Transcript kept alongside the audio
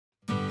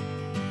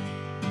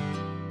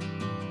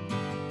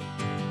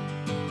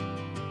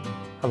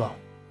Hello,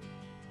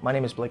 my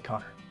name is Blake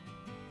Connor,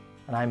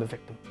 and I am a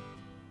victim.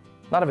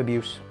 Not of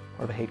abuse,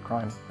 or of a hate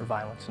crime, or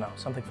violence, no,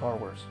 something far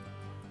worse.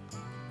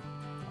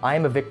 I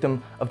am a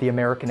victim of the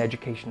American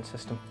education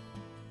system.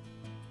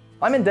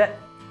 I'm in debt,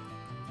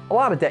 a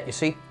lot of debt, you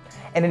see,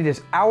 and it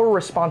is our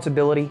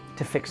responsibility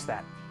to fix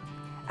that.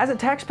 As a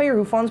taxpayer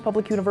who funds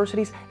public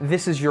universities,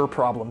 this is your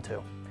problem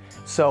too.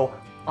 So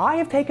I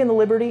have taken the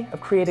liberty of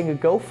creating a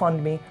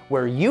GoFundMe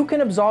where you can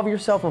absolve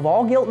yourself of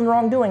all guilt and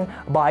wrongdoing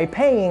by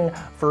paying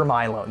for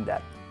my loan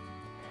debt.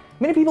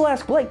 Many people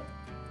ask, Blake,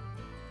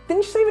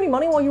 didn't you save any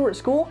money while you were at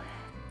school?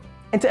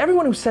 And to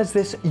everyone who says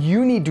this,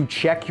 you need to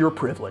check your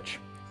privilege.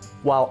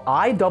 While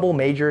I double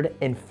majored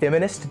in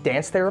feminist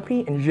dance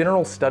therapy and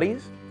general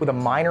studies with a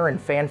minor in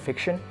fan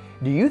fiction,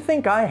 do you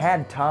think I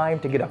had time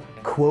to get a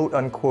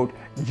quote-unquote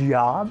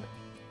job?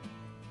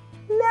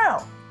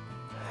 No.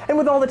 And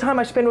with all the time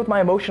I spend with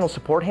my emotional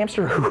support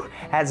hamster, who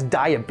has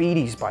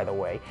diabetes, by the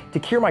way, to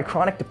cure my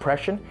chronic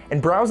depression,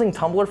 and browsing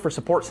Tumblr for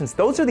support, since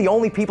those are the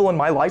only people in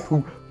my life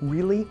who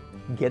really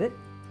get it,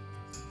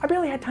 I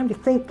barely had time to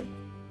think,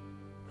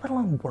 let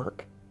alone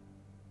work.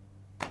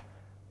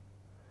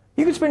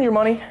 You could spend your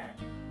money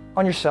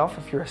on yourself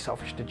if you're a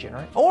selfish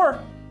degenerate, or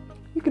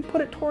you could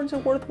put it towards a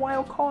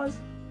worthwhile cause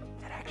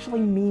that actually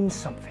means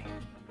something.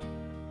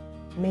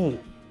 Me.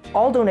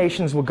 All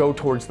donations will go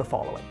towards the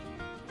following.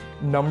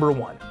 Number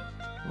one,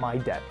 my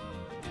debt.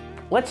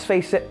 Let's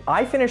face it,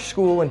 I finished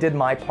school and did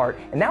my part,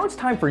 and now it's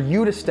time for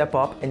you to step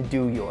up and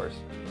do yours.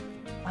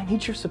 I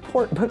need your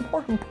support, but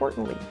more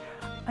importantly,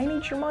 I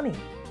need your money.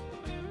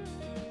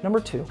 Number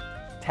two,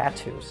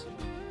 tattoos.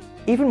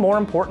 Even more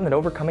important than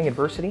overcoming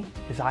adversity,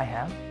 as I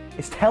have,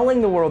 is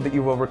telling the world that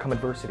you've overcome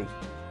adversity,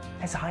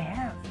 as I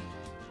have.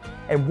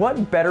 And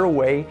what better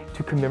way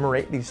to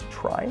commemorate these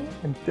trying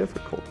and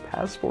difficult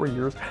past 4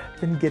 years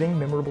than getting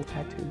memorable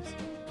tattoos?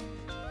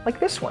 Like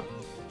this one.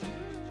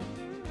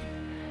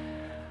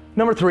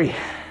 Number three,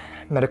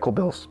 medical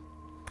bills.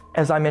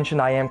 As I mentioned,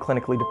 I am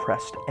clinically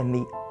depressed, and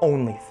the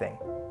only thing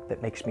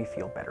that makes me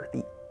feel better,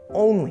 the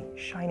only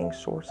shining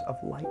source of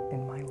light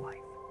in my life,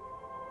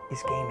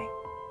 is gaming.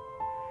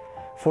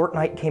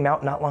 Fortnite came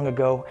out not long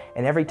ago,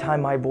 and every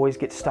time my boys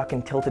get stuck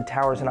in tilted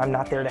towers and I'm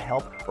not there to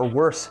help, or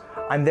worse,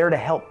 I'm there to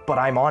help, but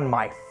I'm on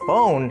my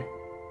phone,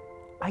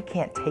 I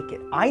can't take it.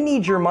 I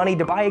need your money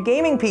to buy a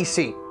gaming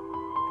PC.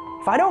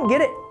 If I don't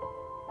get it,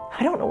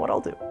 I don't know what I'll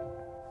do.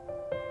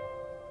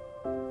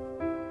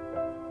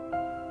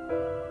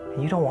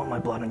 And you don't want my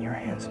blood on your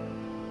hands.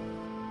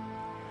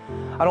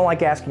 I don't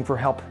like asking for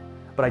help,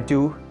 but I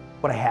do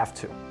what I have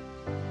to.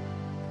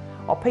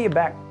 I'll pay you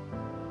back,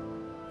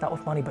 not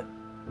with money, but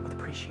with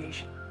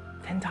appreciation,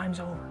 10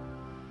 times over.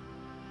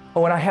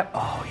 Oh, and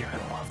you're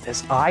gonna love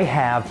this. I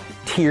have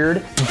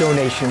tiered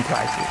donation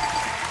prices.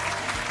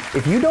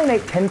 If you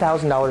donate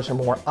 $10,000 or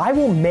more, I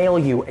will mail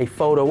you a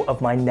photo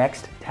of my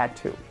next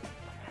tattoo.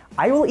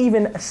 I will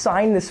even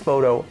sign this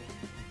photo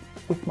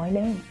with my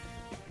name.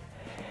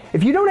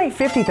 If you donate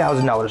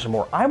 $50,000 or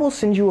more, I will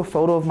send you a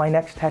photo of my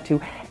next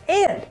tattoo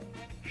and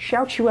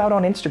shout you out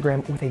on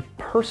Instagram with a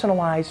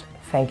personalized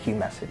thank you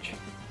message.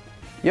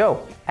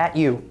 Yo, at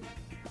you.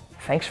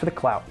 Thanks for the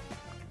clout.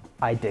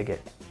 I dig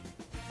it.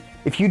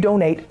 If you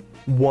donate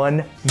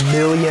 $1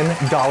 million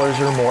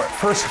or more,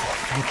 first of all,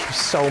 thank you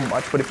so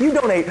much, but if you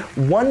donate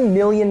 $1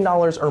 million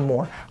or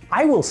more,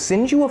 I will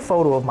send you a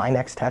photo of my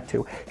next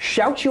tattoo,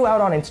 shout you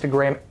out on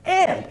Instagram,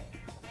 and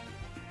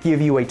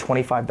give you a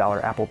 $25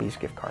 Applebee's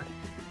gift card.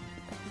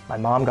 My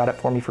mom got it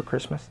for me for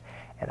Christmas,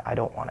 and I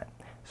don't want it,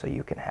 so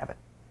you can have it.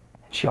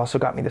 She also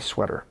got me this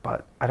sweater,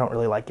 but I don't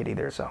really like it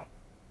either, so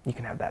you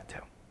can have that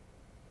too.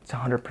 It's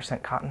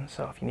 100% cotton,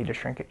 so if you need to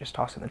shrink it, just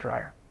toss it in the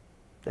dryer.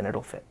 Then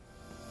it'll fit.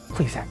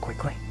 Please act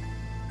quickly.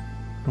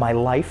 My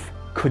life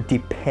could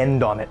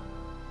depend on it.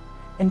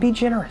 And be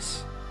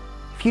generous.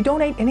 If you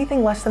donate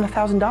anything less than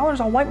 $1,000,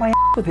 I'll wipe my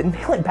ass with it and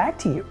mail it back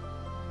to you.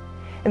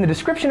 In the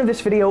description of this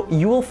video,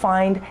 you will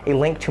find a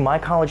link to my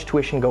college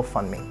tuition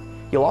GoFundMe.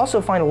 You'll also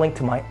find a link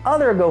to my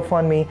other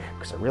GoFundMe,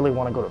 because I really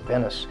want to go to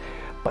Venice,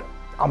 but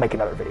I'll make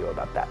another video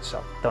about that,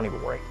 so don't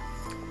even worry.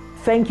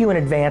 Thank you in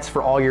advance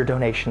for all your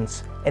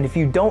donations. And if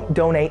you don't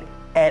donate,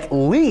 at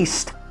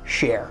least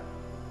share.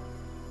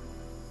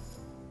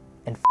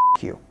 And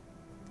f you.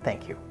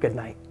 Thank you. Good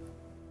night.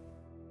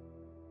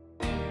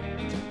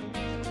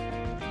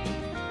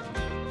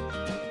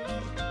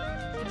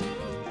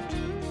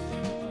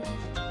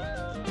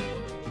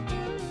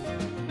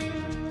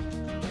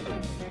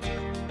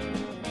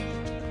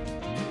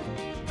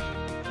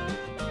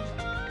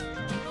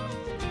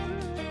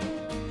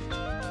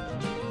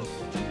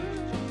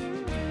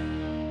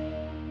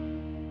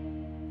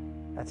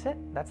 That's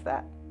it. That's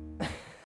that.